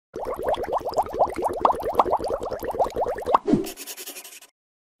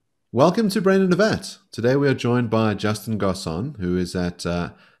Welcome to Brain in a Vat. Today we are joined by Justin Garson, who is at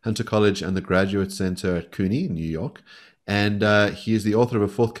Hunter College and the Graduate Center at CUNY in New York. And he is the author of a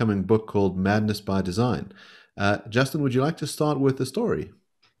forthcoming book called Madness by Design. Justin, would you like to start with the story?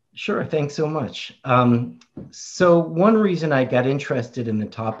 Sure, thanks so much. So one reason I got interested in the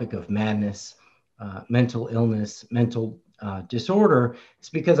topic of madness, mental illness, mental disorder is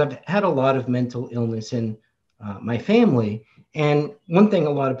because I've had a lot of mental illness in my family. And one thing a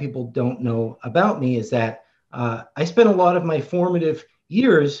lot of people don't know about me is that I spent a lot of my formative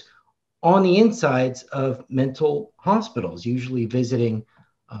years on the insides of mental hospitals, usually visiting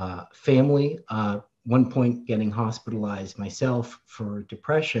family, one point getting hospitalized myself for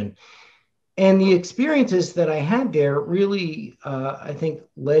depression. And the experiences that I had there really, I think,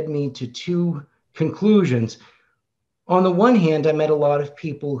 led me to two conclusions. On the one hand, I met a lot of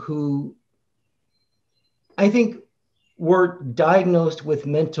people who I think were diagnosed with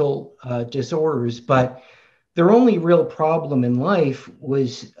mental disorders, but their only real problem in life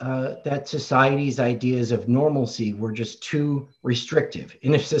was that society's ideas of normalcy were just too restrictive.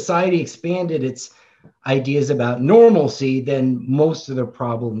 And if society expanded its ideas about normalcy, then most of the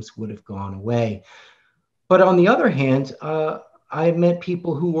problems would have gone away. But on the other hand, I met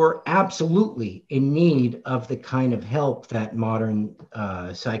people who were absolutely in need of the kind of help that modern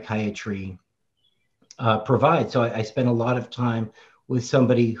psychiatry provides. So I spent a lot of time with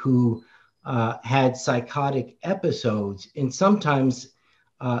somebody who had psychotic episodes, and sometimes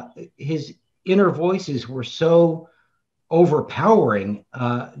his inner voices were so overpowering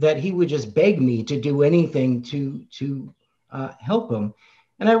that he would just beg me to do anything to help him.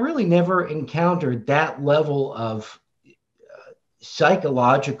 And I really never encountered that level of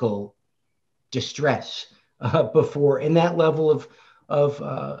psychological distress before, and that level of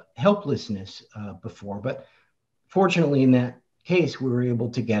helplessness before. But fortunately, in that case, we were able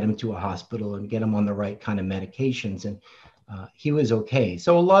to get him to a hospital and get him on the right kind of medications, and he was okay.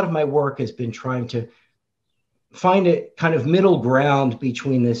 So a lot of my work has been trying to find a kind of middle ground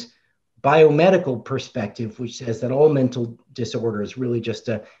between this biomedical perspective, which says that all mental disorder is really just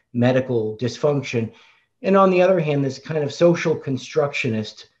a medical dysfunction, and on the other hand, this kind of social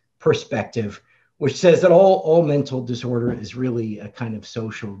constructionist perspective, which says that all mental disorder is really a kind of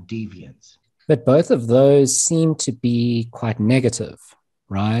social deviance. But both of those seem to be quite negative,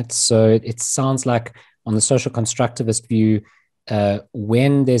 right? So it sounds like on the social constructivist view,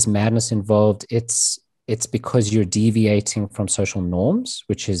 when there's madness involved, it's because you're deviating from social norms,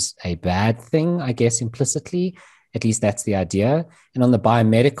 which is a bad thing, I guess, implicitly. At least that's the idea. And on the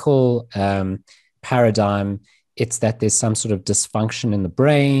biomedical paradigm, it's that there's some sort of dysfunction in the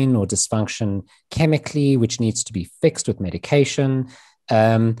brain or dysfunction chemically, which needs to be fixed with medication.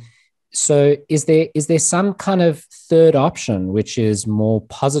 So is there some kind of third option which is more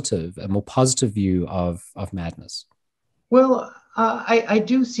positive, a more positive view of madness? Well, I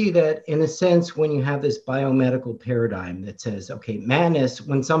do see that in a sense when you have this biomedical paradigm that says, okay, madness,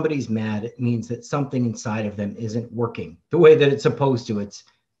 when somebody's mad, it means that something inside of them isn't working the way that it's supposed to. It's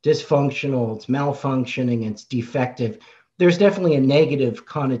dysfunctional, it's malfunctioning, it's defective. There's definitely a negative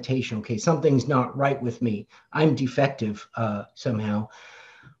connotation. Okay, something's not right with me. I'm defective somehow.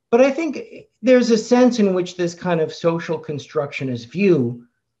 But I think there's a sense in which this kind of social constructionist view,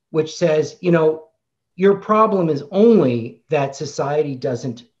 which says, your problem is only that society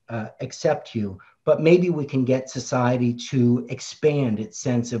doesn't accept you, but maybe we can get society to expand its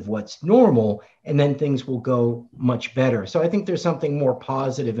sense of what's normal, and then things will go much better. So I think there's something more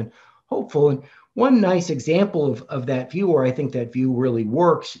positive and hopeful. And one nice example of that view, where I think that view really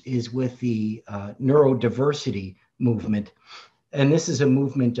works, is with the neurodiversity movement. And this is a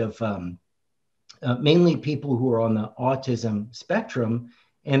movement of mainly people who are on the autism spectrum,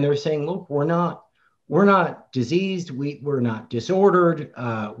 and they're saying, look, we're not diseased, we're not disordered,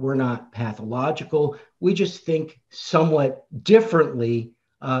 we're not pathological. We just think somewhat differently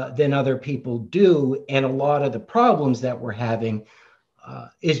than other people do, and a lot of the problems that we're having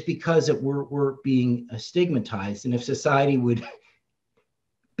is because we're being stigmatized. And if society would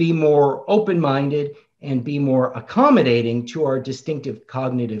be more open-minded and be more accommodating to our distinctive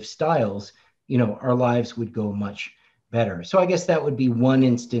cognitive styles, our lives would go much better. So I guess that would be one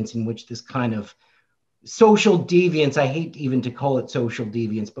instance in which this kind of social deviance, I hate even to call it social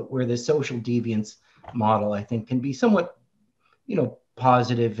deviance, but where the social deviance model, I think, can be somewhat,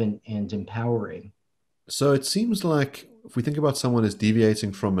 positive and empowering. So it seems like if we think about someone as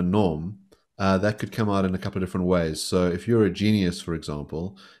deviating from a norm, that could come out in a couple of different ways. So if you're a genius, for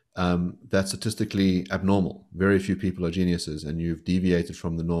example, that's statistically abnormal. Very few people are geniuses, and you've deviated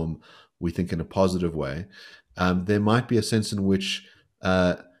from the norm, we think, in a positive way. There might be a sense in which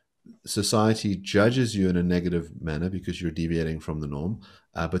society judges you in a negative manner because you're deviating from the norm,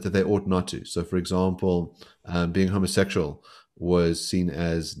 but that they ought not to. So, for example, being homosexual was seen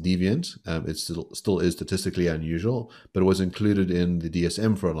as deviant. It still is statistically unusual, but it was included in the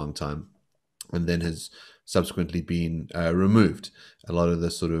DSM for a long time, and then has subsequently been removed. A lot of the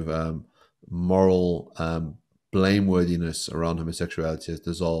sort of moral blameworthiness around homosexuality has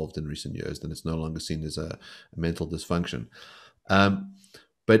dissolved in recent years, and it's no longer seen as a mental dysfunction.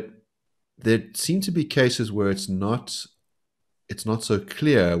 But there seem to be cases where it's not so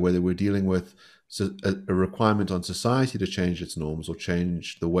clear whether we're dealing with a requirement on society to change its norms or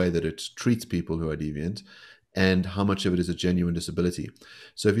change the way that it treats people who are deviant, and how much of it is a genuine disability.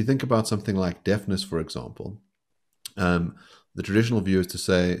 So if you think about something like deafness, for example, the traditional view is to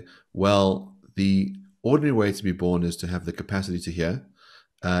say, well, the ordinary way to be born is to have the capacity to hear.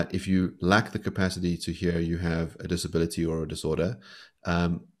 If you lack the capacity to hear, you have a disability or a disorder,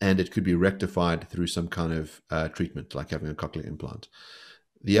 and it could be rectified through some kind of treatment, like having a cochlear implant.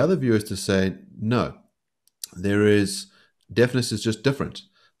 The other view is to say, no, deafness is just different,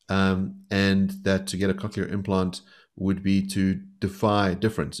 and that to get a cochlear implant would be to defy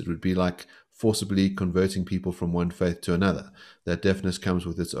difference. It would be like forcibly converting people from one faith to another. That deafness comes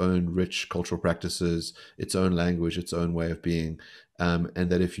with its own rich cultural practices, its own language, its own way of being, and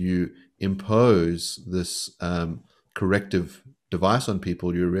that if you impose this corrective device on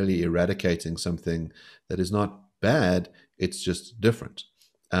people, you're really eradicating something that is not bad, it's just different.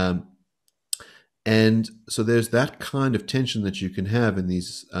 And so there's that kind of tension that you can have in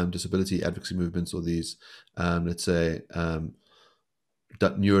these disability advocacy movements, or these, let's say,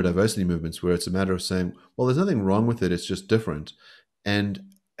 neurodiversity movements, where it's a matter of saying, well, there's nothing wrong with it, it's just different. And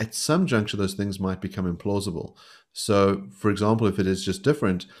at some juncture, those things might become implausible. So, for example, if it is just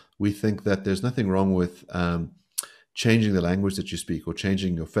different, we think that there's nothing wrong with changing the language that you speak or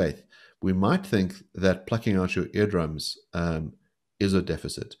changing your faith. We might think that plucking out your eardrums is a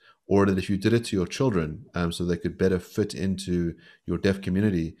deficit, or that if you did it to your children so they could better fit into your deaf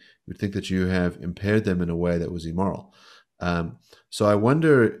community, you'd think that you have impaired them in a way that was immoral. So I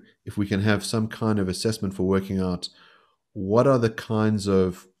wonder if we can have some kind of assessment for working out what are the kinds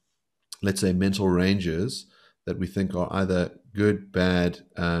of, let's say, mental ranges that we think are either good, bad,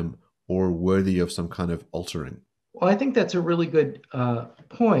 or worthy of some kind of altering. Well, I think that's a really good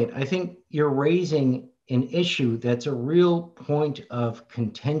point. I think you're raising an issue that's a real point of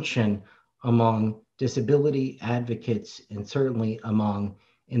contention among disability advocates, and certainly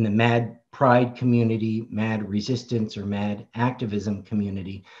in the mad pride community, mad resistance, or mad activism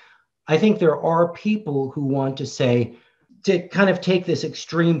community. I think there are people who want to kind of take this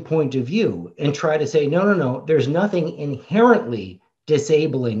extreme point of view and try to say, no, there's nothing inherently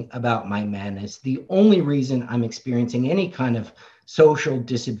disabling about my madness. The only reason I'm experiencing any kind of social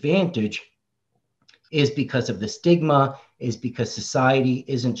disadvantage is because of the stigma, is because society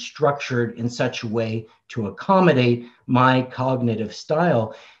isn't structured in such a way to accommodate my cognitive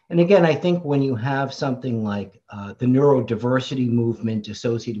style. And again, I think when you have something like the neurodiversity movement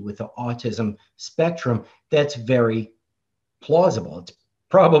associated with the autism spectrum, that's very plausible. It's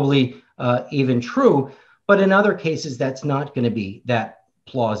probably even true, but in other cases, that's not going to be that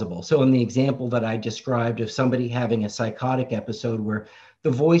plausible. So in the example that I described of somebody having a psychotic episode where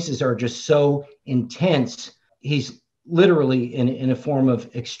the voices are just so intense, he's literally in a form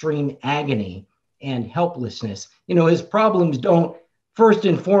of extreme agony and helplessness. His problems don't first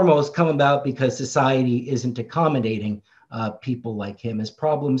and foremost come about because society isn't accommodating people like him. His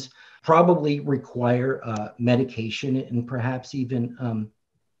problems probably require medication and perhaps even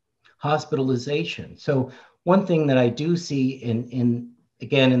hospitalization. So one thing that I do see in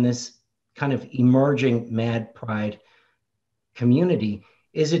this kind of emerging mad pride community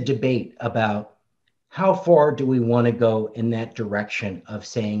is a debate about how far do we want to go in that direction of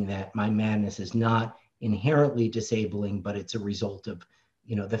saying that my madness is not inherently disabling, but it's a result of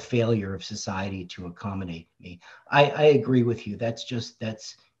the failure of society to accommodate me. I agree with you.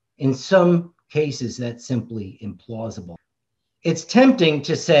 That's in some cases, that's simply implausible. It's tempting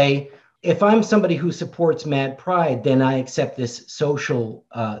to say, if I'm somebody who supports mad pride, then I accept this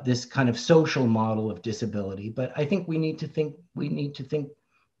kind of social model of disability. But I think we need to think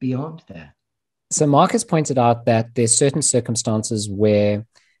beyond that. So Marcus pointed out that there's certain circumstances where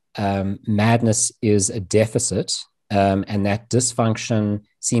madness is a deficit, and that dysfunction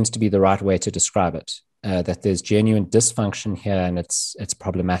seems to be the right way to describe it. That there's genuine dysfunction here, and it's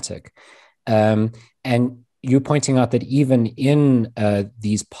problematic. And you're pointing out that even in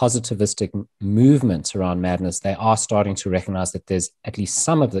these positivistic movements around madness, they are starting to recognize that there's at least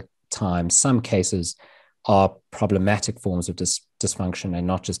some of the time, some cases are problematic forms of dysfunction and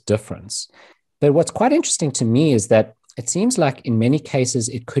not just difference. But what's quite interesting to me is that it seems like in many cases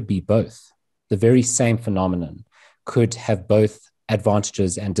it could be both. The very same phenomenon could have both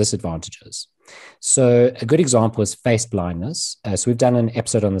advantages and disadvantages. So a good example is face blindness. So we've done an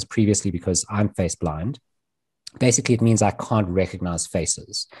episode on this previously because I'm face blind. Basically, it means I can't recognize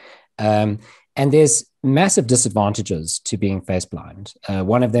faces. And there's massive disadvantages to being face blind.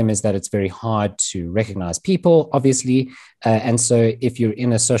 One of them is that it's very hard to recognize people, obviously. And so if you're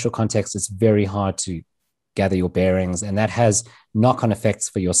in a social context, it's very hard to gather your bearings. And that has knock-on effects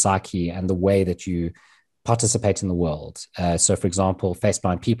for your psyche and the way that you participate in the world. So, for example, face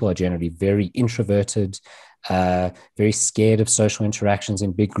blind people are generally very introverted, very scared of social interactions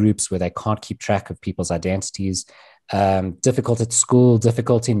in big groups where they can't keep track of people's identities, difficult at school,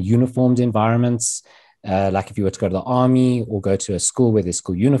 difficult in uniformed environments, like if you were to go to the army or go to a school where there's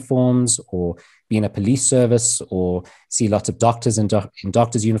school uniforms, or be in a police service, or see lots of doctors in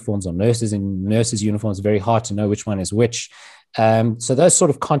doctors' uniforms or nurses in nurses' uniforms. Very hard to know which one is which. So those sort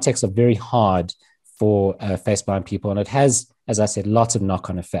of contexts are very hard for face blind people. And it has, as I said, lots of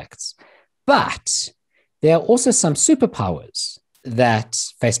knock-on effects. But there are also some superpowers that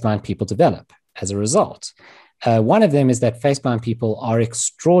face blind people develop as a result. One of them is that face blind people are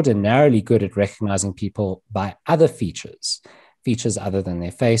extraordinarily good at recognizing people by other features other than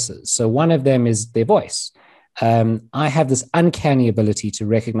their faces. So one of them is their voice. I have this uncanny ability to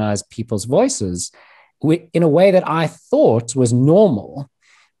recognize people's voices in a way that I thought was normal.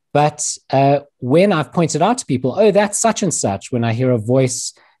 But when I've pointed out to people, oh, that's such and such, when I hear a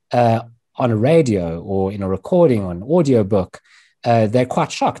voice on a radio or in a recording or an audiobook, they're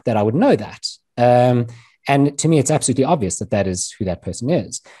quite shocked that I would know that. And to me, it's absolutely obvious that that is who that person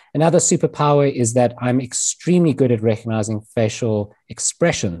is. Another superpower is that I'm extremely good at recognizing facial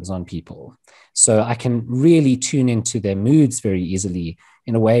expressions on people. So I can really tune into their moods very easily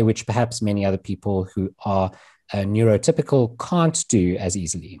in a way which perhaps many other people who are neurotypical can't do as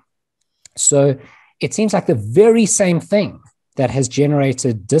easily. So it seems like the very same thing that has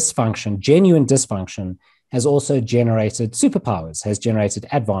generated dysfunction, genuine dysfunction, has also generated superpowers, has generated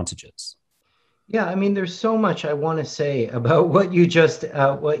advantages. Yeah, I mean, there's so much I want to say about what you just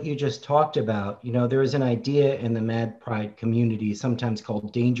talked about. You know, there is an idea in the Mad Pride community, sometimes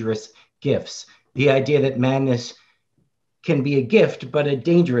called dangerous gifts. The idea that madness can be a gift, but a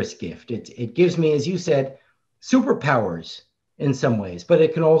dangerous gift. It gives me, as you said, superpowers in some ways, but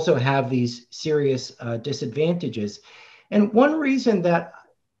it can also have these serious disadvantages. And one reason that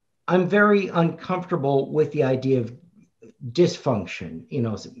I'm very uncomfortable with the idea of dysfunction, you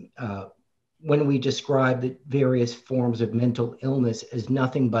know, when we describe the various forms of mental illness as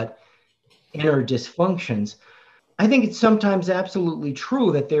nothing but inner dysfunctions, I think it's sometimes absolutely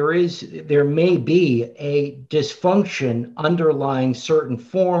true that there may be a dysfunction underlying certain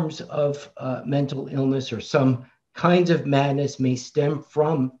forms of mental illness, or some kinds of madness may stem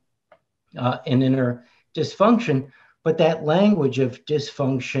from an inner dysfunction. But that language of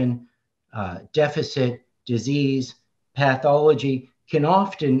dysfunction, deficit, disease, pathology can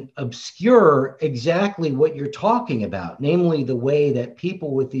often obscure exactly what you're talking about, namely the way that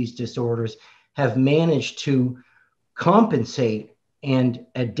people with these disorders have managed to compensate and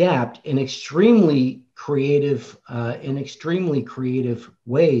adapt in extremely creative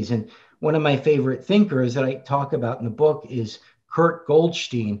ways. And one of my favorite thinkers that I talk about in the book is Kurt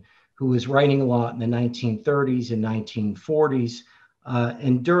Goldstein, who was writing a lot in the 1930s and 1940s.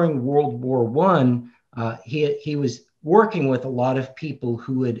 And during World War I, he was working with a lot of people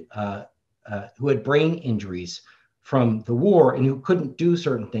who had brain injuries from the war and who couldn't do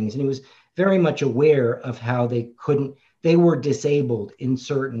certain things. And he was very much aware of how they were disabled in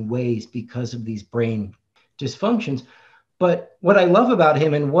certain ways because of these brain dysfunctions. But what I love about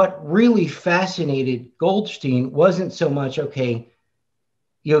him and what really fascinated Goldstein wasn't so much, okay,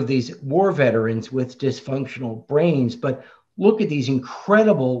 you have these war veterans with dysfunctional brains, but look at these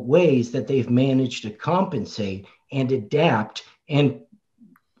incredible ways that they've managed to compensate and adapt and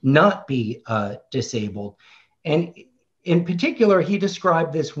not be disabled. And in particular, he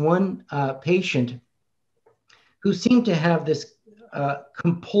described this one patient who seemed to have this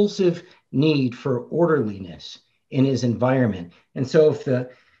compulsive need for orderliness in his environment. And so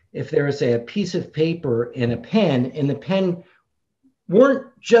if there was a piece of paper and a pen, and the pen weren't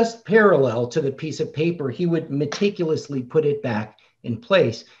just parallel to the piece of paper, he would meticulously put it back in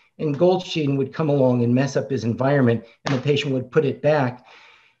place. And Goldstein would come along and mess up his environment, and the patient would put it back.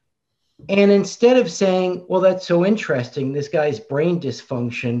 And instead of saying, well, that's so interesting, this guy's brain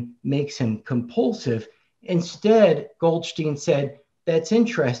dysfunction makes him compulsive, instead, Goldstein said, that's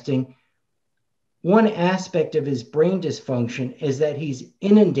interesting. one aspect of his brain dysfunction is that he's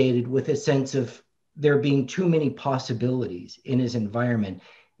inundated with a sense of there being too many possibilities in his environment.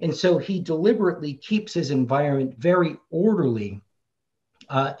 And so he deliberately keeps his environment very orderly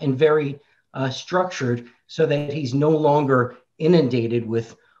and very structured so that he's no longer inundated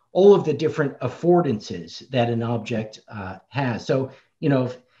with all of the different affordances that an object has. So,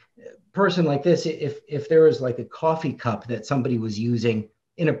 if person like this, if there was like a coffee cup that somebody was using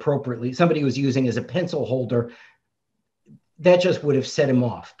inappropriately, somebody was using as a pencil holder, that just would have set him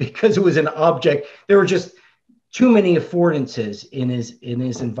off because it was an object. There were just too many affordances in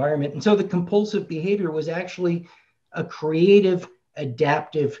his environment. And so the compulsive behavior was actually a creative,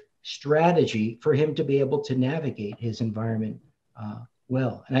 adaptive strategy for him to be able to navigate his environment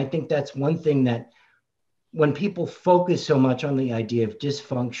well. And I think that's one thing that when people focus so much on the idea of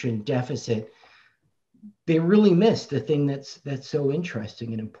dysfunction, deficit, they really miss the thing that's so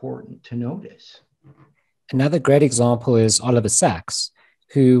interesting and important to notice. Another great example is Oliver Sacks,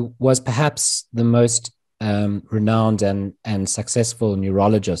 who was perhaps the most renowned and successful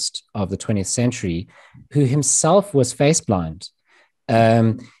neurologist of the 20th century, who himself was face blind.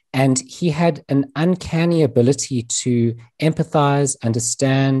 And he had an uncanny ability to empathize,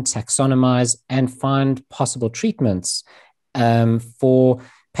 understand, taxonomize, and find possible treatments for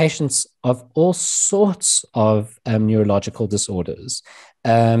patients of all sorts of neurological disorders.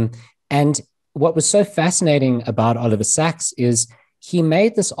 And what was so fascinating about Oliver Sacks is he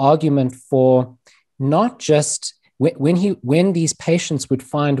made this argument for not just when these patients would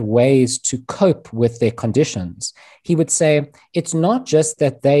find ways to cope with their conditions, he would say it's not just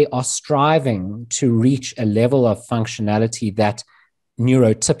that they are striving to reach a level of functionality that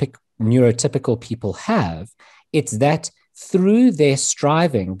neurotypical people have. It's that through their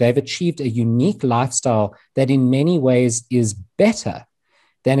striving, they've achieved a unique lifestyle that in many ways is better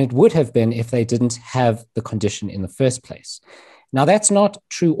than it would have been if they didn't have the condition in the first place. Now, that's not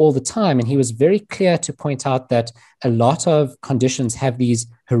true all the time. And he was very clear to point out that a lot of conditions have these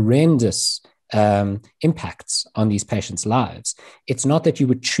horrendous impacts on these patients' lives. It's not that you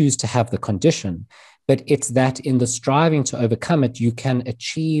would choose to have the condition, but it's that in the striving to overcome it, you can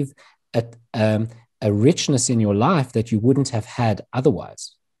achieve a richness in your life that you wouldn't have had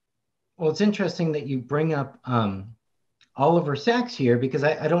otherwise. Well, it's interesting that you bring up Oliver Sacks here, because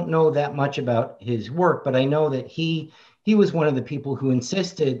I don't know that much about his work, but I know that he was one of the people who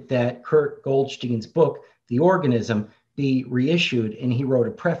insisted that Kurt Goldstein's book, The Organism, be reissued, and he wrote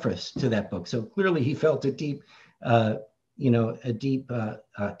a preface to that book. So clearly he felt a deep,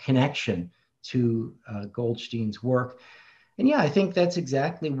 connection to Goldstein's work. And yeah, I think that's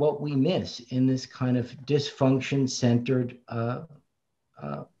exactly what we miss in this kind of dysfunction-centered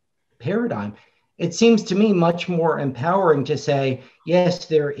paradigm. It seems to me much more empowering to say, yes,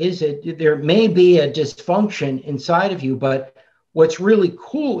 there may be a dysfunction inside of you, but what's really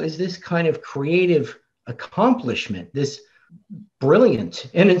cool is this kind of creative accomplishment, this brilliant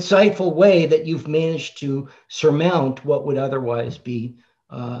and insightful way that you've managed to surmount what would otherwise be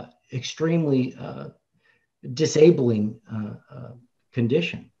extremely disabling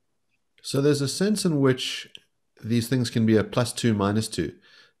condition. So there's a sense in which these things can be a +2, -2.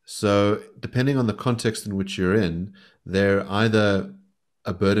 So depending on the context in which you're in, they're either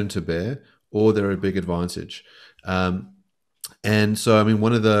a burden to bear or they're a big advantage. And so, I mean,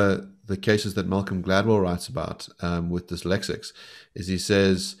 one of the cases that Malcolm Gladwell writes about with dyslexics is he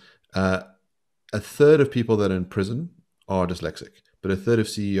says a third of people that are in prison are dyslexic, but a third of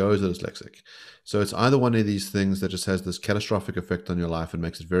CEOs are dyslexic. So it's either one of these things that just has this catastrophic effect on your life and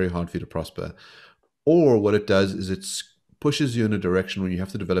makes it very hard for you to prosper, or what it does is it pushes you in a direction where you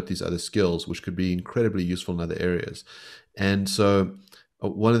have to develop these other skills, which could be incredibly useful in other areas. And so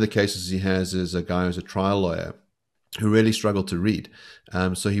one of the cases he has is a guy who's a trial lawyer who really struggled to read.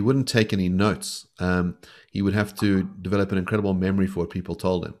 So he wouldn't take any notes. He would have to develop an incredible memory for what people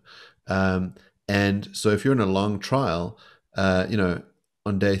told him. And so if you're in a long trial,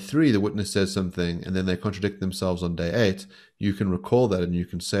 on day 3, the witness says something and then they contradict themselves on day 8, you can recall that and you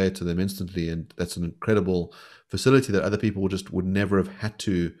can say it to them instantly. And that's an incredible facility that other people would never have had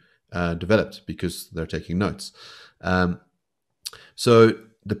to develop because they're taking notes. So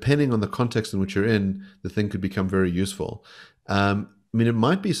depending on the context in which you're in, the thing could become very useful. I mean, it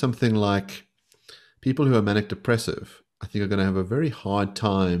might be something like people who are manic depressive, I think, are going to have a very hard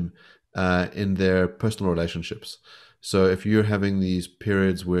time in their personal relationships. So if you're having these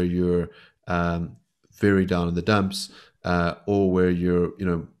periods where you're very down in the dumps, or where you're,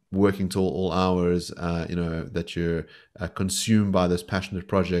 working till all hours, that you're consumed by this passionate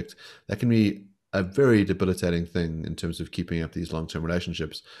project, that can be a very debilitating thing in terms of keeping up these long-term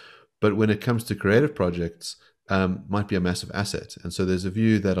relationships. but when it comes to creative projects, might be a massive asset. And so there's a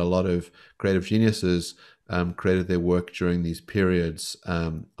view that a lot of creative geniuses created their work during these periods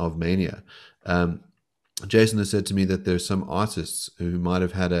of mania. Jason has said to me that there's some artists who might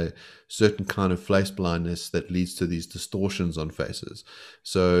have had a certain kind of face blindness that leads to these distortions on faces.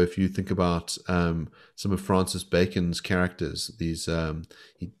 So if you think about some of Francis Bacon's characters,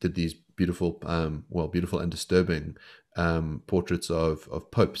 he did these beautiful, beautiful and disturbing portraits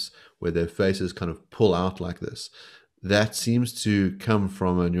of popes where their faces kind of pull out like this. That seems to come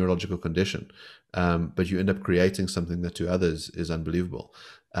from a neurological condition, but you end up creating something that to others is unbelievable.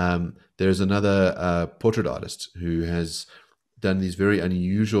 There's another portrait artist who has done these very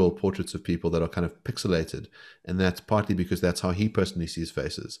unusual portraits of people that are kind of pixelated, and that's partly because that's how he personally sees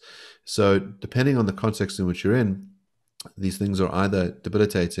faces. So depending on the context in which you're in, these things are either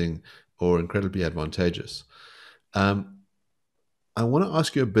debilitating or incredibly advantageous. I want to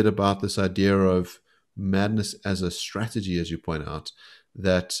ask you a bit about this idea of madness as a strategy, as you point out,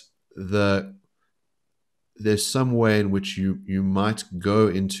 that there's some way in which you might go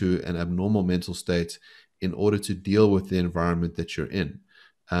into an abnormal mental state in order to deal with the environment that you're in.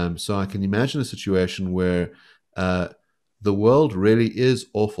 So I can imagine a situation where the world really is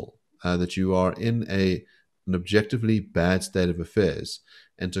awful, that you are in an objectively bad state of affairs.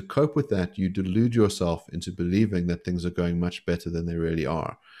 And to cope with that, you delude yourself into believing that things are going much better than they really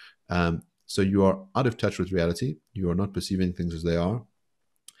are. So you are out of touch with reality. You are not perceiving things as they are.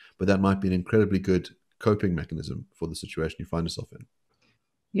 But that might be an incredibly good coping mechanism for the situation you find yourself in.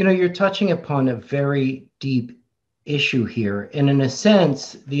 You know, you're touching upon a very deep issue here. And in a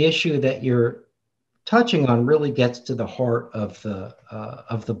sense, the issue that you're touching on really gets to the heart of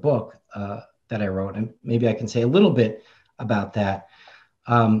the book that I wrote. And maybe I can say a little bit about that.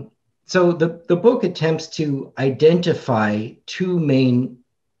 So the book attempts to identify two main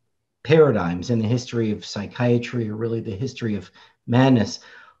paradigms in the history of psychiatry, or really the history of madness.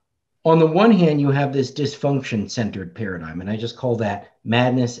 On the one hand, you have this dysfunction-centered paradigm, and I just call that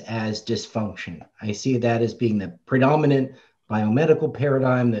madness as dysfunction. I see that as being the predominant biomedical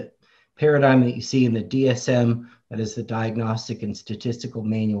paradigm, the paradigm that you see in the DSM, that is the Diagnostic and Statistical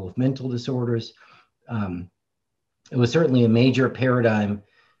Manual of Mental Disorders. It was certainly a major paradigm,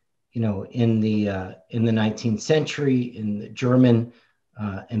 you know, in the 19th century, in the German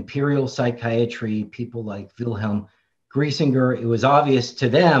imperial psychiatry, people like Wilhelm Griesinger. It was obvious to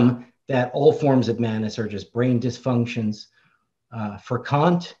them that all forms of madness are just brain dysfunctions. For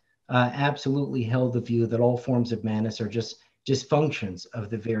Kant, absolutely held the view that all forms of madness are just dysfunctions of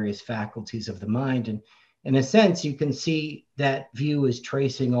the various faculties of the mind. And in a sense, you can see that view is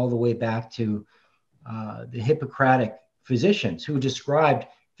tracing all the way back to the Hippocratic physicians who described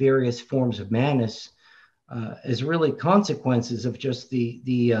various forms of madness as really consequences of just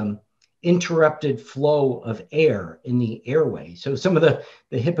the interrupted flow of air in the airway. So some of the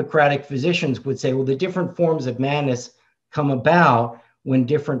Hippocratic physicians would say, well, the different forms of madness come about when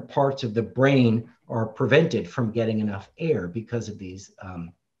different parts of the brain are prevented from getting enough air because of these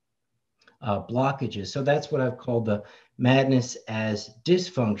blockages. So that's what I've called the madness as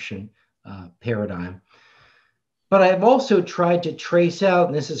dysfunction paradigm. But I've also tried to trace out,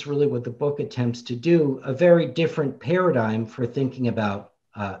 and this is really what the book attempts to do, a very different paradigm for thinking about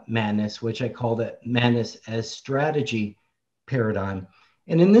madness, which I call the madness as strategy paradigm.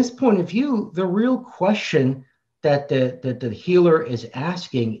 And in this point of view, the real question that the healer is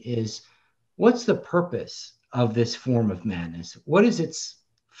asking is, what's the purpose of this form of madness? What is its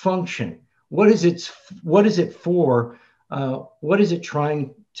function? What is it for? What is it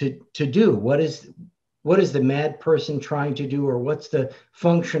trying to do? What is the mad person trying to do, or what's the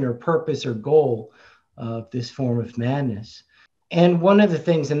function or purpose or goal of this form of madness? And one of the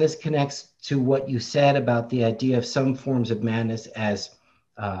things, and this connects to what you said about the idea of some forms of madness as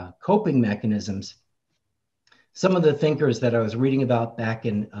coping mechanisms, some of the thinkers that I was reading about back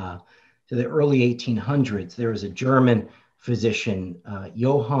in to the early 1800s, there was a German physician,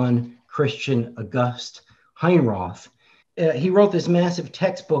 Johann Christian August Heinroth. He wrote this massive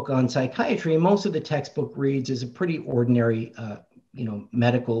textbook on psychiatry, and most of the textbook reads as a pretty ordinary,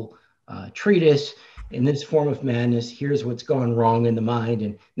 medical treatise. In this form of madness, here's what's gone wrong in the mind.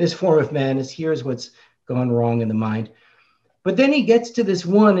 And in this form of madness, here's what's gone wrong in the mind. But then he gets to this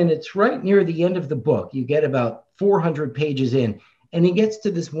one, and it's right near the end of the book. You get about 400 pages in, and he gets to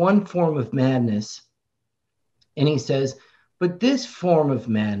this one form of madness. And he says, but this form of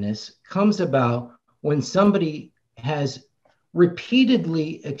madness comes about when somebody has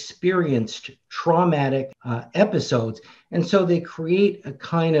repeatedly experienced traumatic episodes. And so they create a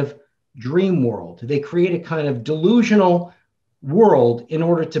kind of dream world. They create a kind of delusional world in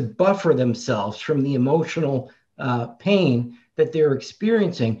order to buffer themselves from the emotional pain that they're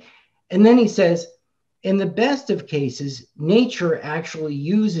experiencing. And then he says, in the best of cases, nature actually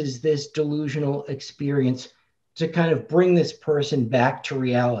uses this delusional experience to kind of bring this person back to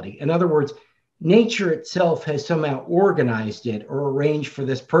reality. In other words, nature itself has somehow organized it or arranged for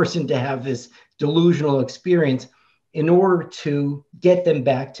this person to have this delusional experience in order to get them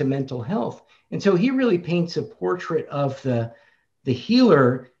back to mental health. And so he really paints a portrait of the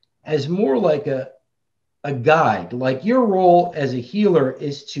healer as more like a guide. Like your role as a healer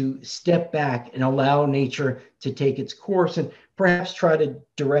is to step back and allow nature to take its course and perhaps try to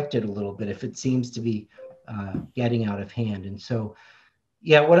direct it a little bit if it seems to be getting out of hand. And so,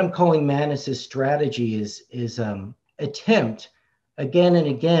 yeah, what I'm calling Manus's strategy is attempt again and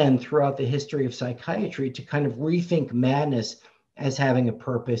again throughout the history of psychiatry to kind of rethink madness as having a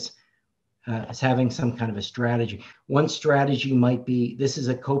purpose, as having some kind of a strategy. One strategy might be, this is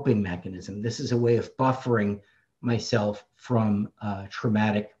a coping mechanism. This is a way of buffering myself from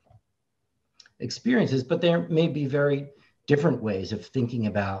traumatic experiences, but there may be very different ways of thinking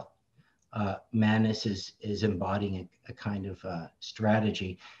about madness is embodying a kind of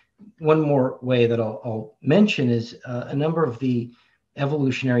strategy. One more way that I'll mention is a number of the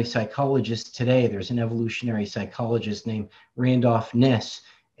evolutionary psychologists today. There's an evolutionary psychologist named Randolph Ness,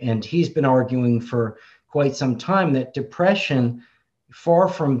 and he's been arguing for quite some time that depression, far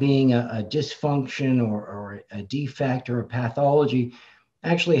from being a dysfunction or a defect or a pathology,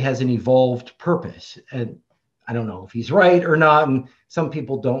 actually has an evolved purpose. And I don't know if he's right or not, and some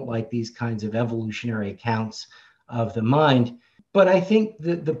people don't like these kinds of evolutionary accounts of the mind. But I think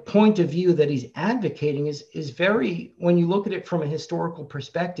the point of view that he's advocating is very, when you look at it from a historical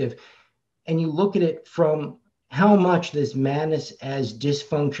perspective, and you look at it from how much this madness as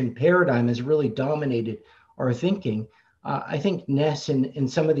dysfunction paradigm has really dominated our thinking, I think Ness and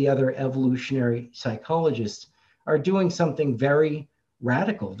some of the other evolutionary psychologists are doing something very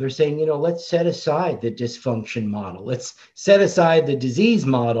radical. They're saying, let's set aside the dysfunction model. Let's set aside the disease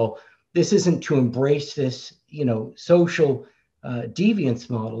model. This isn't to embrace this, social deviance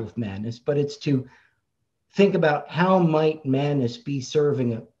model of madness, but it's to think about how might madness be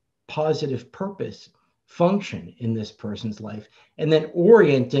serving a positive purpose, function in this person's life, and then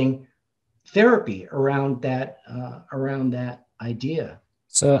orienting therapy around that idea.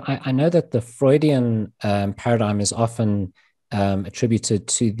 So I know that the Freudian paradigm is often attributed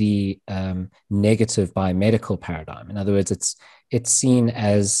to the negative biomedical paradigm. In other words, it's seen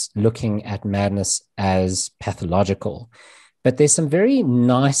as looking at madness as pathological. But there's some very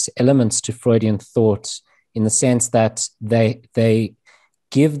nice elements to Freudian thought in the sense that they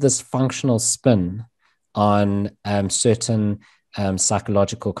give this functional spin on certain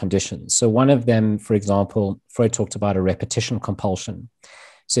psychological conditions. So one of them, for example, Freud talked about a repetition compulsion.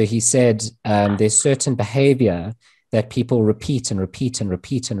 So he said there's certain behavior that people repeat and repeat and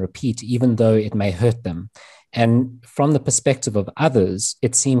repeat and repeat, even though it may hurt them. And from the perspective of others,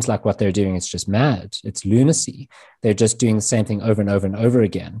 it seems like what they're doing is just mad. It's lunacy. They're just doing the same thing over and over and over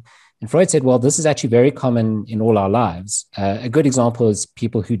again. And Freud said, well, this is actually very common in all our lives. A good example is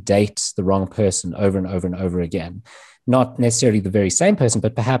people who date the wrong person over and over and over again. Not necessarily the very same person,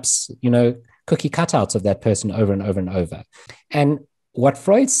 but perhaps, cookie cutouts of that person over and over and over. And what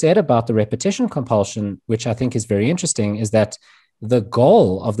Freud said about the repetition compulsion, which I think is very interesting, is that the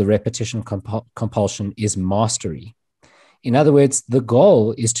goal of the repetition compulsion is mastery. In other words, the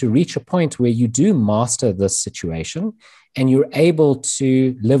goal is to reach a point where you do master this situation and you're able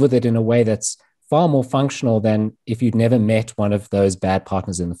to live with it in a way that's far more functional than if you'd never met one of those bad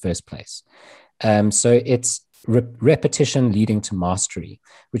partners in the first place. So it's repetition leading to mastery,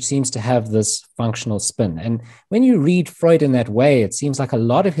 which seems to have this functional spin. And when you read Freud in that way, it seems like a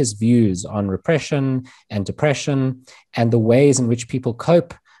lot of his views on repression and depression and the ways in which people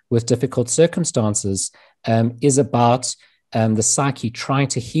cope with difficult circumstances is about the psyche trying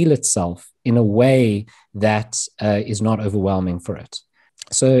to heal itself in a way that is not overwhelming for it.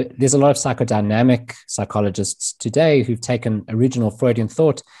 So there's a lot of psychodynamic psychologists today who've taken original Freudian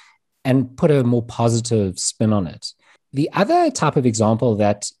thought and put a more positive spin on it. The other type of example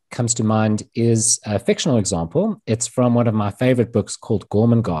that comes to mind is a fictional example. It's from one of my favorite books called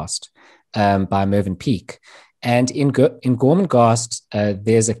Gormenghast by Mervyn Peake. And in Gormenghast,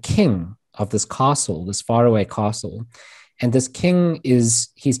 there's a king of this castle, this faraway castle. And this king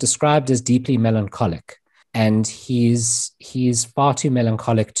he's described as deeply melancholic. And he's far too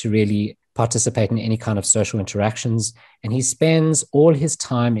melancholic to really participate in any kind of social interactions. And he spends all his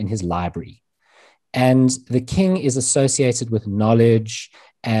time in his library. And the king is associated with knowledge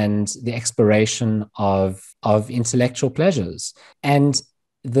and the exploration of intellectual pleasures. And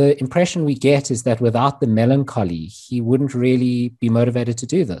the impression we get is that without the melancholy, he wouldn't really be motivated to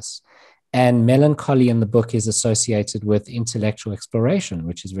do this. And melancholy in the book is associated with intellectual exploration,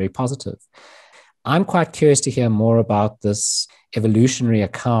 which is very positive. I'm quite curious to hear more about this evolutionary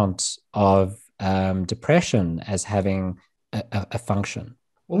account of depression as having a function.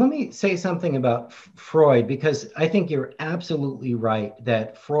 Well, let me say something about Freud, because I think you're absolutely right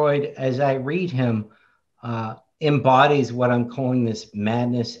that Freud, as I read him, embodies what I'm calling this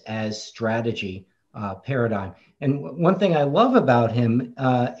madness as strategy paradigm. And one thing I love about him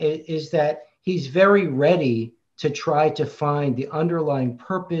is that he's very ready to try to find the underlying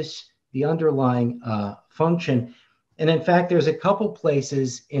purpose, the underlying function. And in fact, there's a couple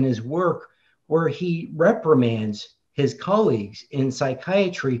places in his work where he reprimands his colleagues in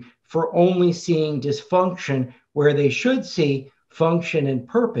psychiatry for only seeing dysfunction where they should see function and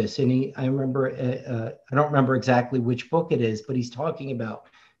purpose. And I remember, I don't remember exactly which book it is, but he's talking about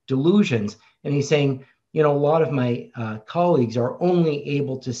delusions. And he's saying, a lot of my colleagues are only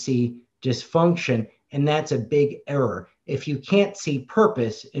able to see dysfunction, and that's a big error. If you can't see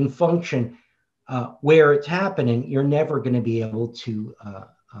purpose and function where it's happening, you're never going to be able to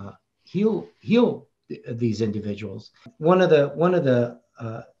heal these individuals. One of the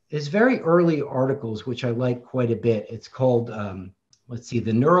his very early articles, which I like quite a bit, it's called The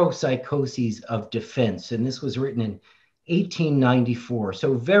Neuropsychoses of Defense, and this was written in 1894,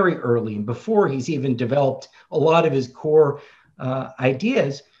 so very early, and before he's even developed a lot of his core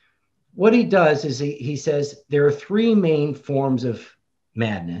ideas. What he does is he says there are three main forms of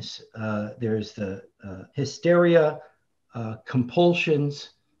madness. There's the hysteria,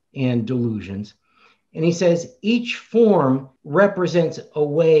 compulsions, and delusions. And he says each form represents a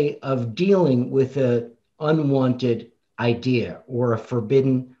way of dealing with an unwanted idea or a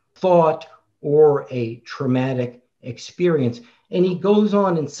forbidden thought or a traumatic experience. And he goes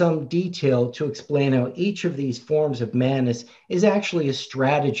on in some detail to explain how each of these forms of madness is actually a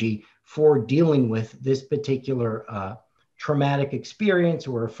strategy for dealing with this particular traumatic experience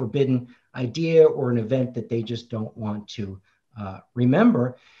or a forbidden idea or an event that they just don't want to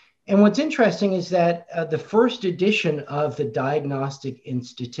remember. And what's interesting is that the first edition of the Diagnostic and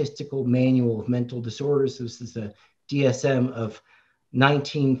Statistical Manual of Mental Disorders, this is the DSM of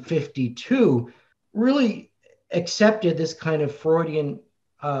 1952, really accepted this kind of Freudian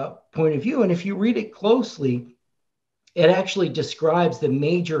point of view. And if you read it closely, it actually describes the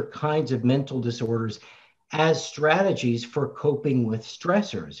major kinds of mental disorders as strategies for coping with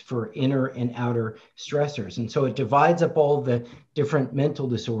stressors, for inner and outer stressors. And so it divides up all the different mental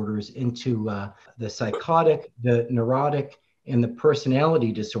disorders into the psychotic, the neurotic, and the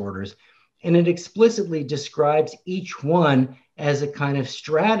personality disorders. And it explicitly describes each one as a kind of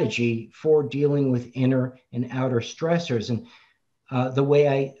strategy for dealing with inner and outer stressors. And the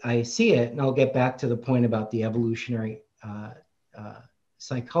way I see it, and I'll get back to the point about the evolutionary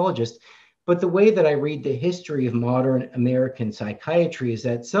psychologist, but the way that I read the history of modern American psychiatry is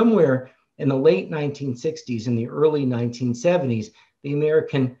that somewhere in the late 1960s and the early 1970s, the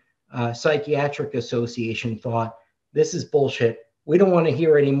American Psychiatric Association thought, this is bullshit. We don't want to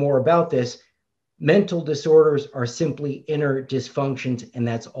hear any more about this. Mental disorders are simply inner dysfunctions, and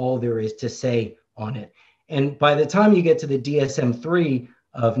that's all there is to say on it. And by the time you get to the DSM-3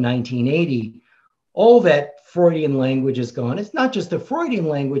 of 1980, all that Freudian language is gone. It's not just the Freudian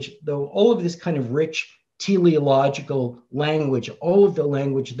language, though, all of this kind of rich teleological language, all of the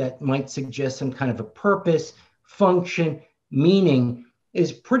language that might suggest some kind of a purpose, function, meaning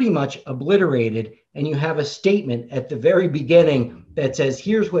is pretty much obliterated. And you have a statement at the very beginning that says,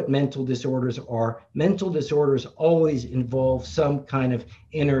 here's what mental disorders are. Mental disorders always involve some kind of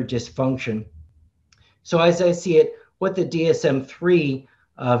inner dysfunction. So as I see it, what the DSM-3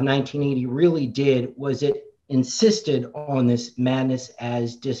 of 1980 really did was it insisted on this madness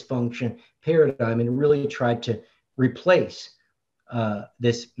as dysfunction paradigm and really tried to replace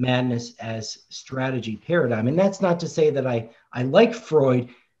this madness as strategy paradigm. And that's not to say that I like Freud,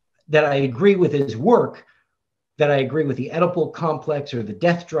 that I agree with his work, that I agree with the Oedipal complex or the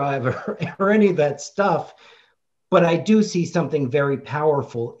death drive or any of that stuff, but I do see something very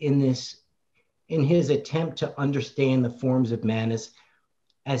powerful in his attempt to understand the forms of madness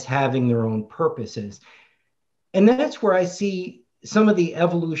as having their own purposes. And that's where I see some of the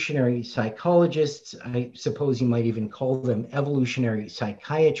evolutionary psychologists, I suppose you might even call them evolutionary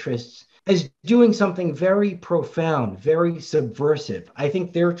psychiatrists, as doing something very profound, very subversive. I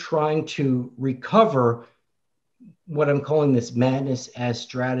think they're trying to recover what I'm calling this madness as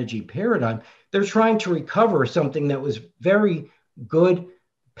strategy paradigm. They're trying to recover something that was very good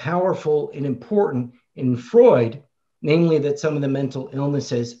powerful and important in Freud, namely that some of the mental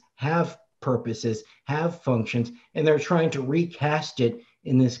illnesses have purposes, have functions, and they're trying to recast it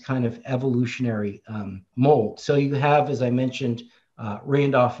in this kind of evolutionary mold. So you have, as I mentioned,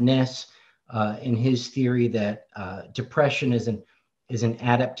 Randolph Ness in his theory that depression is an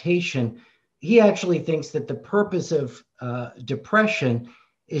adaptation. He actually thinks that the purpose of depression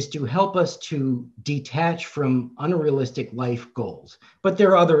is to help us to detach from unrealistic life goals. But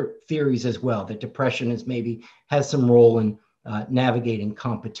there are other theories as well, that depression is maybe has some role in navigating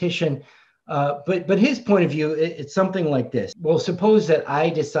competition. But his point of view, it's something like this. Well, suppose that I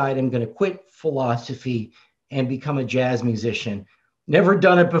decide I'm going to quit philosophy and become a jazz musician. Never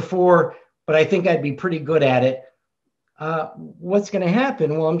done it before, but I think I'd be pretty good at it. What's going to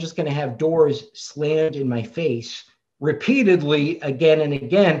happen? Well, I'm just going to have doors slammed in my face repeatedly again and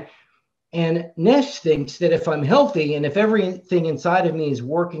again. And Ness thinks that if I'm healthy and if everything inside of me is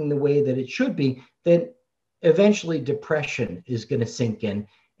working the way that it should be, then eventually depression is going to sink in.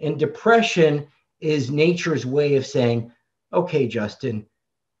 And depression is nature's way of saying, okay, Justin,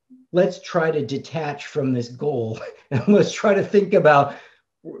 let's try to detach from this goal and let's try to think about,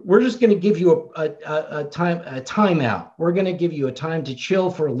 we're just going to give you a timeout. We're going to give you a time to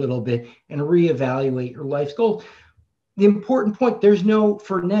chill for a little bit and reevaluate your life's goals. The important point,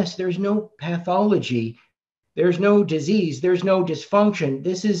 for Ness, there's no pathology, there's no disease, there's no dysfunction.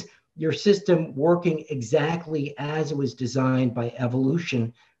 This is your system working exactly as it was designed by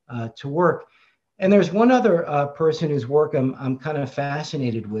evolution to work. And there's one other person whose work I'm kind of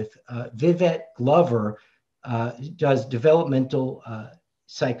fascinated with. Vivek Glover does developmental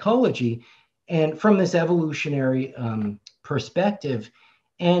psychology, and from this evolutionary perspective.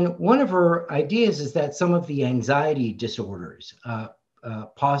 And one of her ideas is that some of the anxiety disorders,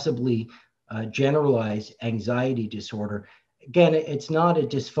 possibly generalized anxiety disorder, again, it's not a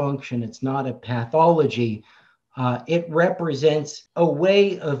dysfunction, it's not a pathology. It represents a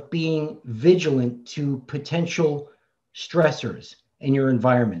way of being vigilant to potential stressors in your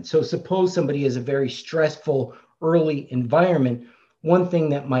environment. So suppose somebody has a very stressful early environment. One thing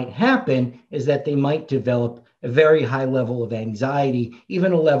that might happen is that they might develop a very high level of anxiety,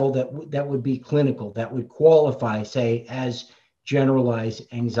 even a level that would be clinical, that would qualify, say, as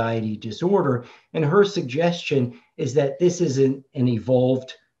generalized anxiety disorder. And her suggestion is that this is an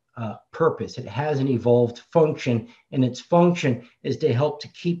evolved purpose. It has an evolved function, and its function is to help to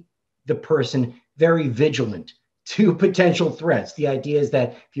keep the person very vigilant to potential threats. The idea is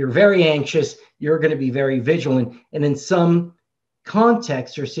that if you're very anxious, you're going to be very vigilant. And in some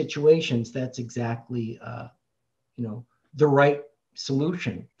contexts or situations, that's exactly the right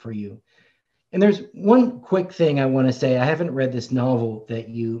solution for you. And there's one quick thing I want to say. I haven't read this novel that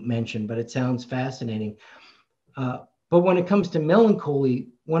you mentioned, but it sounds fascinating. But when it comes to melancholy,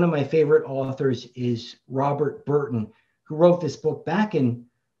 one of my favorite authors is Robert Burton, who wrote this book back in,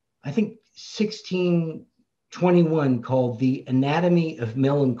 I think, 1621 called The Anatomy of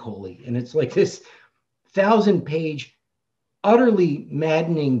Melancholy. And it's like this 1,000-page, utterly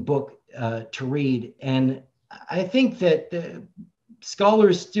maddening book to read. And I think that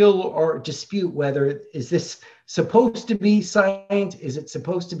scholars still dispute whether is this supposed to be science? Is it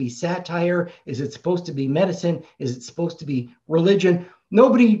supposed to be satire? Is it supposed to be medicine? Is it supposed to be religion?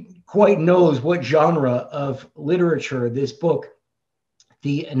 Nobody quite knows what genre of literature this book,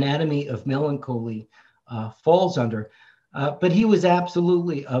 The Anatomy of Melancholy, falls under. But he was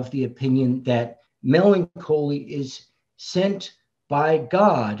absolutely of the opinion that melancholy is sent by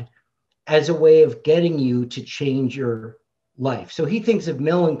God as a way of getting you to change your life. So he thinks of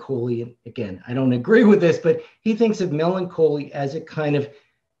melancholy, and again, I don't agree with this, but he thinks of melancholy as a kind of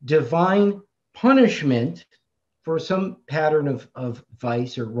divine punishment for some pattern of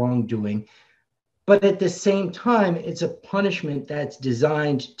vice or wrongdoing. But at the same time, it's a punishment that's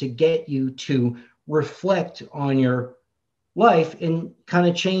designed to get you to reflect on your life and kind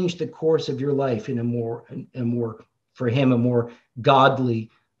of change the course of your life in a more, for him, a more godly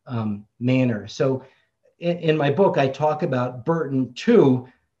manner. So in my book, I talk about Burton to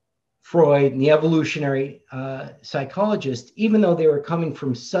Freud and the evolutionary psychologists, even though they were coming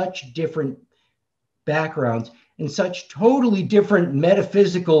from such different backgrounds and such totally different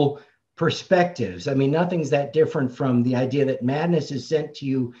metaphysical perspectives. I mean, nothing's that different from the idea that madness is sent to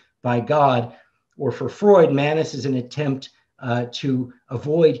you by God, or for Freud, madness is an attempt to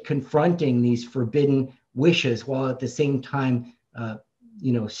avoid confronting these forbidden wishes while at the same time,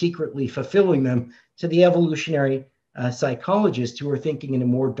 secretly fulfilling them. To the evolutionary psychologists who are thinking in a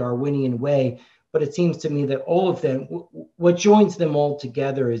more Darwinian way. But it seems to me that all of them, what joins them all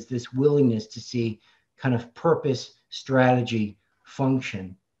together is this willingness to see kind of purpose, strategy,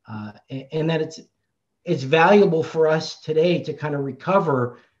 function and that it's valuable for us today to kind of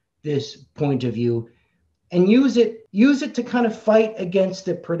recover this point of view and use it to kind of fight against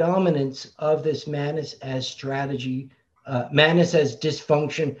the predominance of this madness as strategy, madness as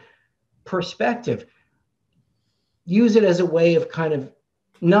dysfunction perspective. Use it as a way of kind of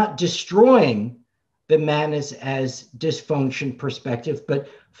not destroying the madness as dysfunction perspective, but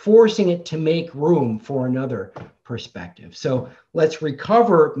forcing it to make room for another perspective. So let's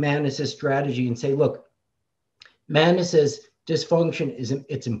recover madness as strategy and say, look, madness as dysfunction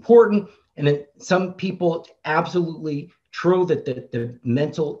it's important. And then some people, absolutely true that the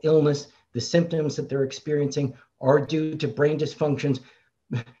mental illness, the symptoms that they're experiencing are due to brain dysfunctions,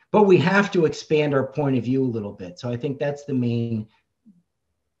 but we have to expand our point of view a little bit. So I think that's the main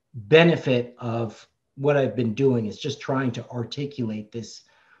benefit of what I've been doing, is just trying to articulate this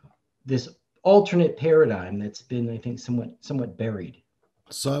alternate paradigm that's been, I think, somewhat buried.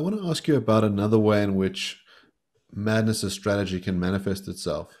 So I want to ask you about another way in which madness as strategy can manifest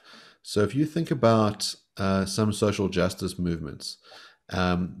itself. So if you think about some social justice movements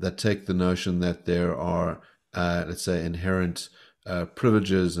that take the notion that there are, let's say, inherent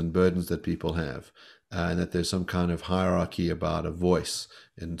privileges and burdens that people have, and that there's some kind of hierarchy about a voice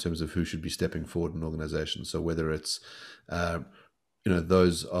in terms of who should be stepping forward in an organization. So whether it's,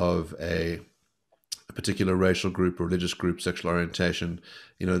 those of a particular racial group, religious group, sexual orientation,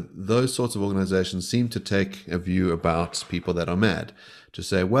 those sorts of organizations seem to take a view about people that are mad, to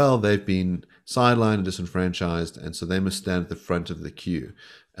say, well, they've been sidelined and disenfranchised, and so they must stand at the front of the queue,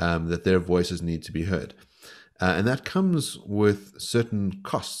 that their voices need to be heard. And that comes with certain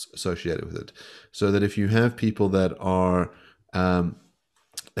costs associated with it. So that if you have people that are,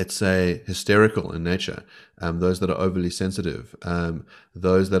 let's say, hysterical in nature, those that are overly sensitive,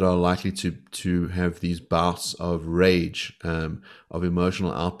 those that are likely to have these bouts of rage, of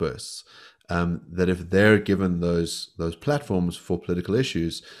emotional outbursts, that if they're given those platforms for political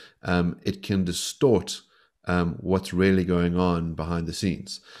issues, it can distort what's really going on behind the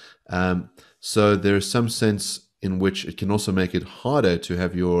scenes. So there's some sense in which it can also make it harder to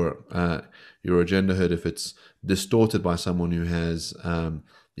have your agenda heard if it's distorted by someone who has an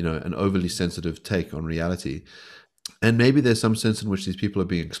overly sensitive take on reality. And maybe there's some sense in which these people are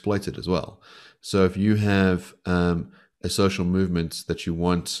being exploited as well. So if you have a social movement that you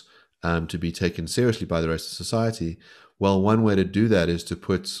want to be taken seriously by the rest of society, well, one way to do that is to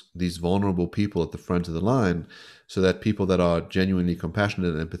put these vulnerable people at the front of the line, so that people that are genuinely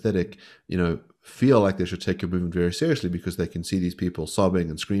compassionate and empathetic, feel like they should take your movement very seriously, because they can see these people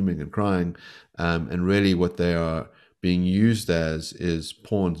sobbing and screaming and crying, and really what they are being used as is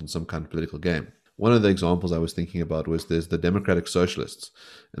pawns in some kind of political game. One of the examples I was thinking about was there's the Democratic Socialists,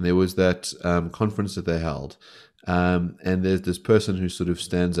 and there was that conference that they held, and there's this person who sort of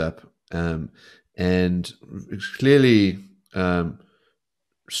stands up and clearly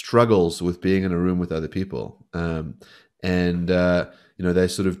struggles with being in a room with other people, and they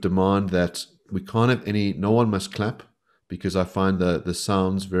sort of demand that we can't have no one must clap, because I find the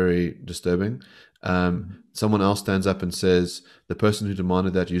sounds very disturbing. Someone else stands up and says the person who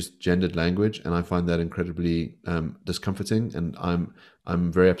demanded that used gendered language, and I find that incredibly discomforting, and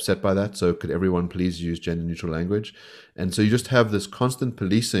I'm very upset by that. So could everyone please use gender neutral language? And so you just have this constant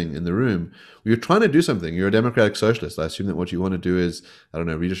policing in the room. You're trying to do something. You're a democratic socialist. I assume that what you want to do is, I don't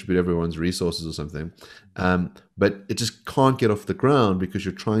know, redistribute everyone's resources or something. But it just can't get off the ground, because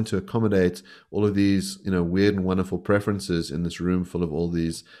you're trying to accommodate all of these, weird and wonderful preferences in this room full of all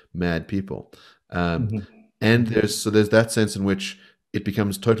these mad people. And there's that sense in which it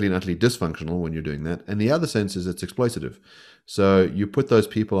becomes totally and utterly dysfunctional when you're doing that. And the other sense is it's exploitative. So you put those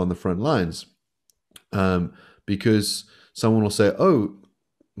people on the front lines because someone will say, oh,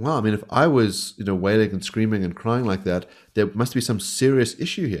 wow, I mean, if I was, wailing and screaming and crying like that, there must be some serious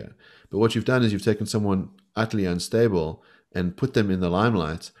issue here. But what you've done is you've taken someone utterly unstable and put them in the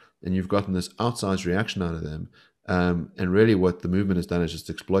limelight, and you've gotten this outsized reaction out of them. And really what the movement has done is just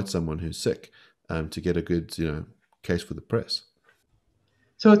exploit someone who's sick to get a good, case for the press.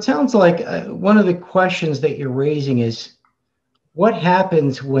 So it sounds like one of the questions that you're raising is, what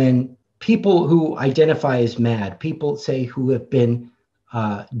happens when people who identify as mad, people say who have been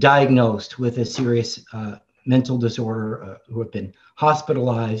diagnosed with a serious mental disorder, who have been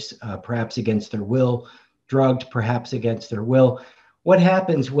hospitalized, perhaps against their will, drugged, perhaps against their will. What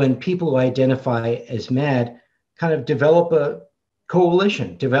happens when people who identify as mad kind of develop a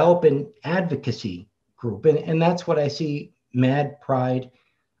coalition, develop an advocacy group? And that's what I see mad pride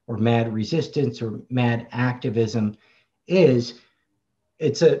or mad resistance or mad activism is.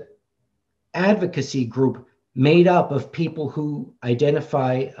 It's a advocacy group made up of people who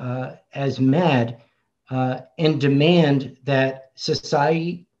identify as mad and demand that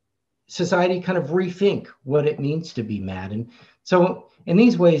society kind of rethink what it means to be mad. And so in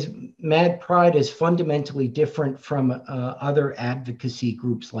these ways, Mad Pride is fundamentally different from other advocacy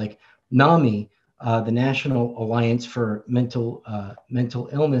groups like NAMI, the National Alliance for Mental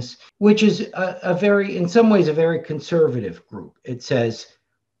Illness, which is a very, in some ways, a very conservative group. It says,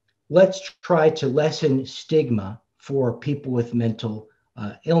 let's try to lessen stigma for people with mental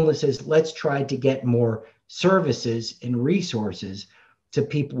illnesses. Let's try to get more services and resources to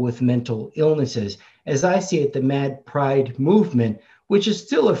people with mental illnesses. As I see it, the Mad Pride movement, which is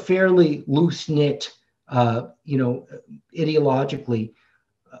still a fairly loose-knit, ideologically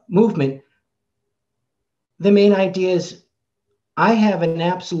movement, the main idea is I have an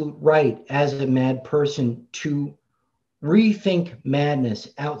absolute right as a mad person to rethink madness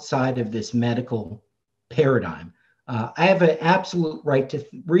outside of this medical paradigm. I have an absolute right to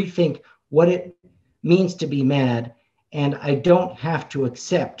rethink what it means to be mad, and I don't have to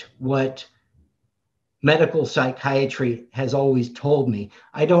accept what medical psychiatry has always told me.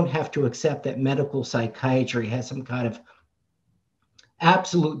 I don't have to accept that medical psychiatry has some kind of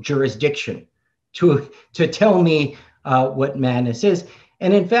absolute jurisdiction to tell me what madness is.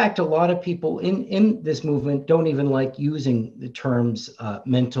 And in fact, a lot of people in this movement don't even like using the terms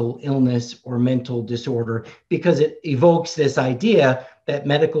mental illness or mental disorder because it evokes this idea that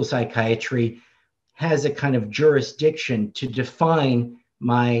medical psychiatry has a kind of jurisdiction to define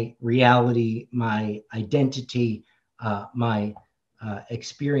my reality, my identity, my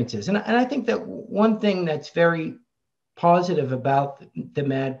experiences. And I think that one thing that's very positive about the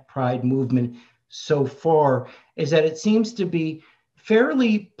Mad Pride movement so far is that it seems to be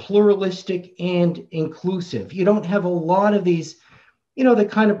fairly pluralistic and inclusive. You don't have a lot of these, the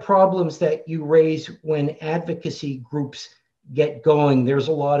kind of problems that you raise when advocacy groups get going. There's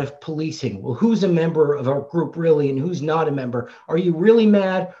a lot of policing. Well, who's a member of our group really and who's not a member? Are you really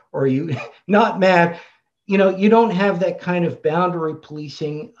mad or are you not mad? You don't have that kind of boundary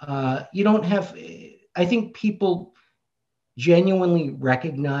policing. You don't have, I think people genuinely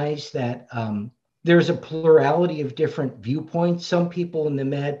recognize that there's a plurality of different viewpoints. Some people in the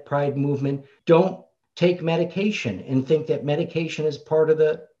Mad Pride movement don't take medication and think that medication is part of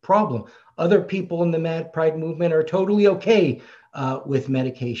the problem. Other people in the Mad Pride movement are totally okay with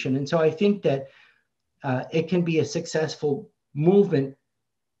medication. And so I think that it can be a successful movement,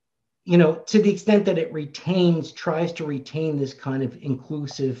 to the extent that it tries to retain this kind of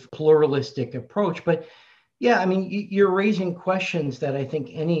inclusive, pluralistic approach. But yeah, I mean, you're raising questions that I think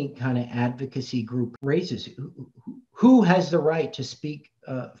any kind of advocacy group raises. Who has the right to speak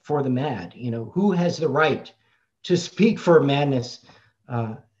for the mad? Who has the right to speak for madness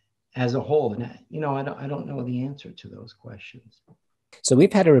as a whole? And I don't know the answer to those questions. So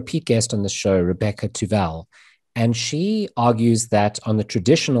we've had a repeat guest on the show, Rebecca Tuval, and she argues that on the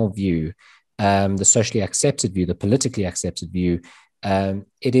traditional view, the socially accepted view, the politically accepted view,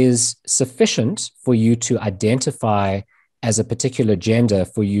 it is sufficient for you to identify as a particular gender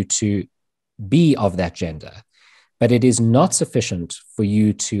for you to be of that gender, but it is not sufficient for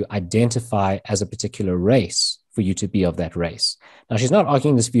you to identify as a particular race for you to be of that race. Now, she's not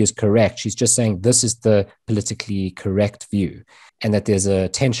arguing this view is correct. She's just saying this is the politically correct view and that there's a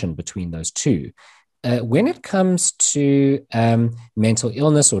tension between those two. When it comes to mental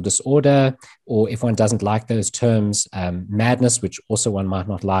illness or disorder, or if one doesn't like those terms, madness, which also one might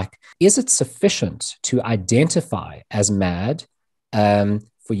not like, is it sufficient to identify as mad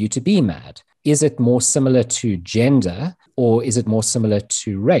for you to be mad? Is it more similar to gender, or is it more similar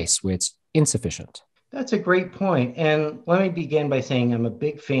to race, where it's insufficient? That's a great point. And let me begin by saying I'm a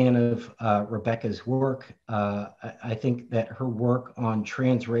big fan of Rebecca's work. I think that her work on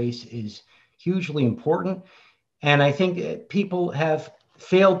trans race is hugely important. And I think people have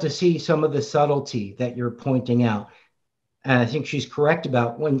failed to see some of the subtlety that you're pointing out. And I think she's correct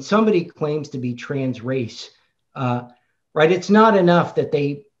about when somebody claims to be trans race, right? It's not enough that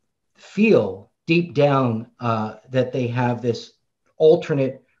they feel deep down that they have this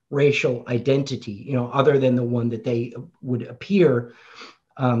alternate racial identity, other than the one that they would appear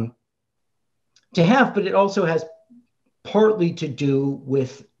to have, but it also has partly to do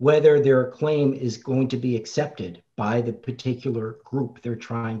with whether their claim is going to be accepted by the particular group they're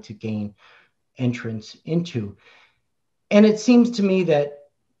trying to gain entrance into. And it seems to me that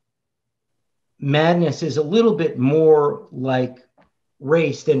madness is a little bit more like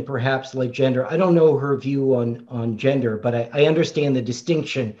race than perhaps like gender. I don't know her view on gender, but I understand the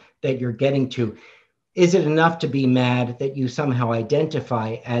distinction that you're getting to. Is it enough to be mad that you somehow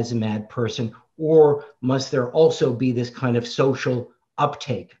identify as a mad person? or must there also be this kind of social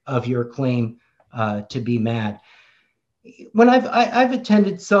uptake of your claim to be mad? When I've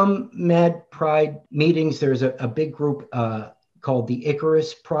attended some Mad Pride meetings, there's a big group called the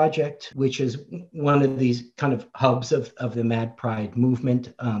Icarus Project, which is one of these kind of hubs of the Mad Pride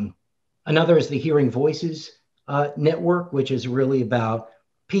movement. Another is the Hearing Voices Network, which is really about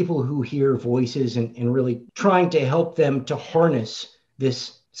people who hear voices and really trying to help them to harness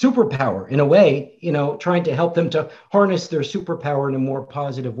this superpower in a way, trying to help them to harness their superpower in a more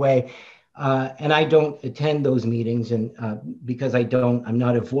positive way. And I don't attend those meetings, and because I'm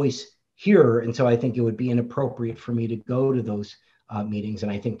not a voice hearer, and so I think it would be inappropriate for me to go to those meetings,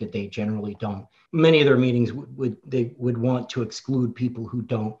 and I think that they generally don't. Many of their meetings would want to exclude people who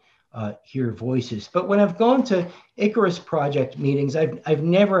don't hear voices. But when I've gone to Icarus Project meetings, I've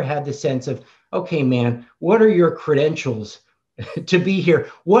never had the sense of, okay, man, what are your credentials to be here?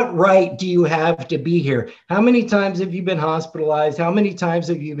 What right do you have to be here? How many times have you been hospitalized? How many times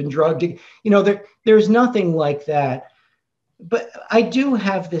have you been drugged? There's nothing like that. But I do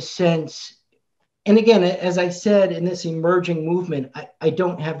have the sense, and again, as I said, in this emerging movement, I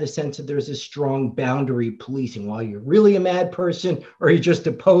don't have the sense that there's a strong boundary policing. Well, you're really a mad person or you're just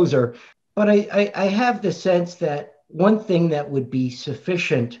a poser. But I have the sense that one thing that would be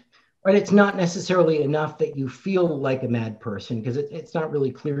sufficient, right? It's not necessarily enough that you feel like a mad person, because it's not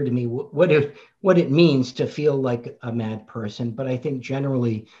really clear to me what it means to feel like a mad person. But I think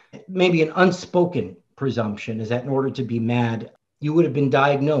generally, maybe an unspoken presumption is that in order to be mad, you would have been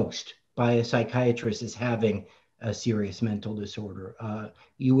diagnosed by a psychiatrist as having a serious mental disorder.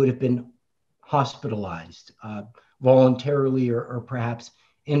 You would have been hospitalized voluntarily or perhaps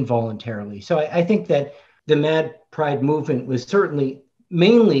involuntarily. So I think that the Mad Pride movement was certainly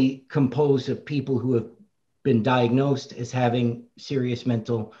mainly composed of people who have been diagnosed as having serious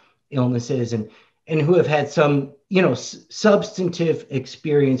mental illnesses and who have had some, substantive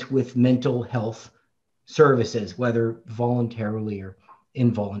experience with mental health services, whether voluntarily or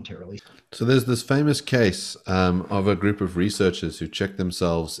involuntarily. So there's this famous case of a group of researchers who checked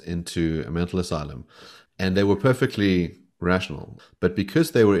themselves into a mental asylum, and they were perfectly rational. But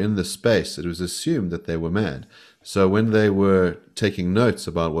because they were in the space, it was assumed that they were mad. So when they were taking notes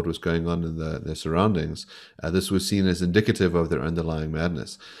about what was going on in their surroundings, this was seen as indicative of their underlying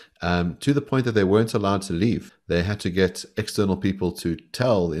madness. To the point that they weren't allowed to leave. They had to get external people to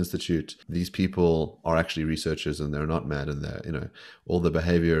tell the institute these people are actually researchers and they're not mad, and all the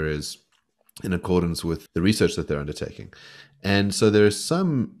behavior is in accordance with the research that they're undertaking. And so there is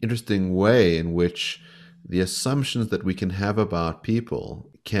some interesting way in which the assumptions that we can have about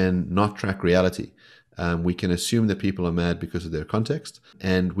people can not track reality. We can assume that people are mad because of their context,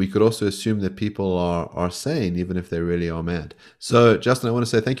 and we could also assume that people are sane even if they really are mad. So, Justin, I want to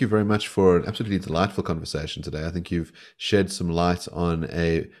say thank you very much for an absolutely delightful conversation today. I think you've shed some light on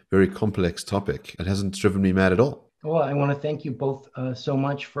a very complex topic. It hasn't driven me mad at all. Well, I want to thank you both so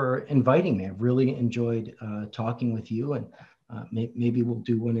much for inviting me. I've really enjoyed talking with you, and maybe we'll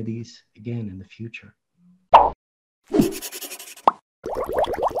do one of these again in the future.